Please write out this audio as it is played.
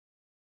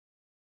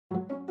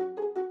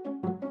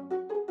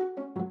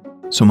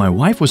So my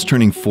wife was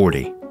turning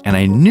 40, and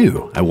I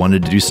knew I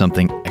wanted to do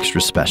something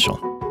extra special.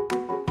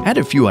 I had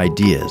a few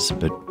ideas,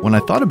 but when I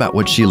thought about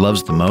what she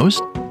loves the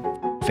most,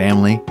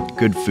 family,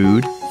 good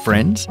food,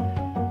 friends,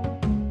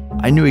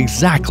 I knew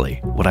exactly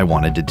what I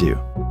wanted to do.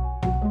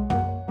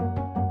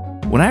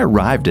 When I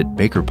arrived at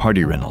Baker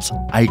Party Rentals,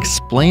 I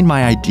explained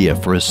my idea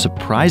for a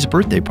surprise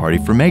birthday party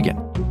for Megan.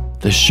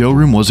 The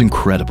showroom was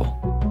incredible.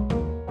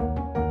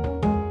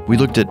 We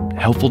looked at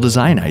helpful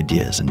design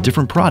ideas and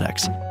different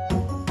products.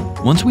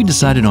 Once we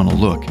decided on a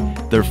look,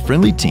 their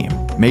friendly team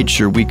made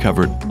sure we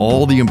covered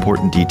all the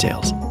important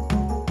details.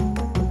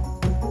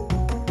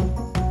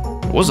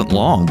 It wasn't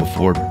long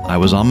before I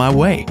was on my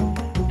way,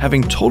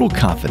 having total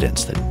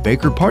confidence that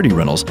Baker Party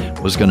Rentals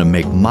was going to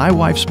make my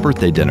wife's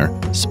birthday dinner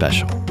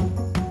special.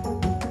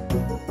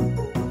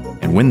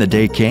 And when the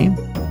day came,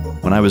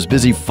 when I was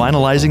busy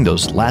finalizing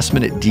those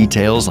last-minute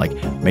details like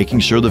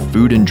making sure the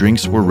food and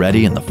drinks were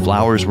ready and the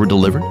flowers were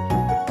delivered,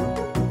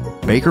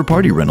 Baker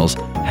Party Rentals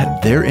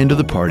had their end of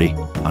the party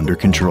under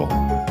control.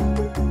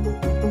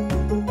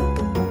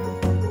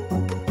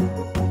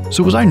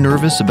 So was I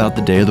nervous about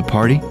the day of the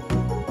party?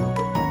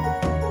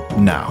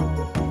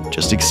 No,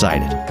 just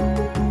excited.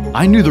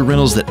 I knew the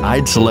rentals that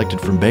I'd selected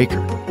from Baker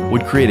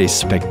would create a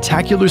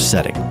spectacular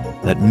setting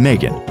that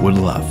Megan would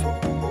love.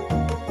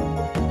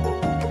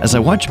 As I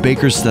watched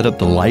Baker set up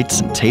the lights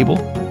and table,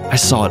 I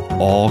saw it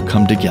all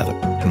come together.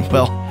 And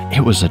well,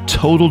 it was a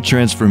total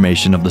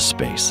transformation of the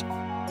space.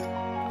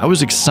 I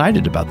was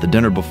excited about the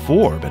dinner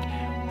before, but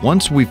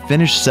once we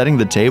finished setting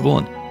the table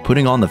and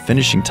putting on the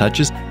finishing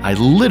touches, I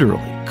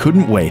literally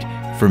couldn't wait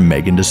for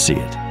Megan to see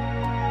it.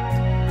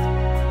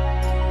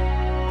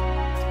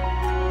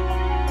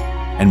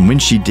 And when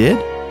she did,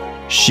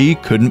 she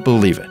couldn't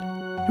believe it.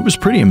 It was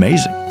pretty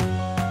amazing.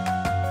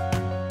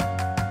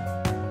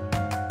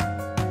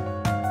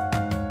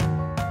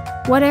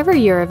 Whatever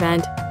your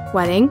event,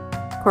 wedding,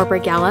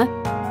 corporate gala,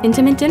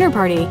 intimate dinner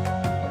party,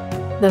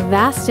 the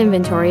vast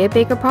inventory at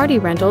Baker Party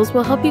Rentals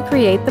will help you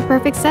create the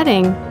perfect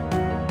setting.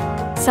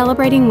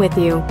 Celebrating with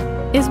you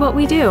is what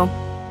we do.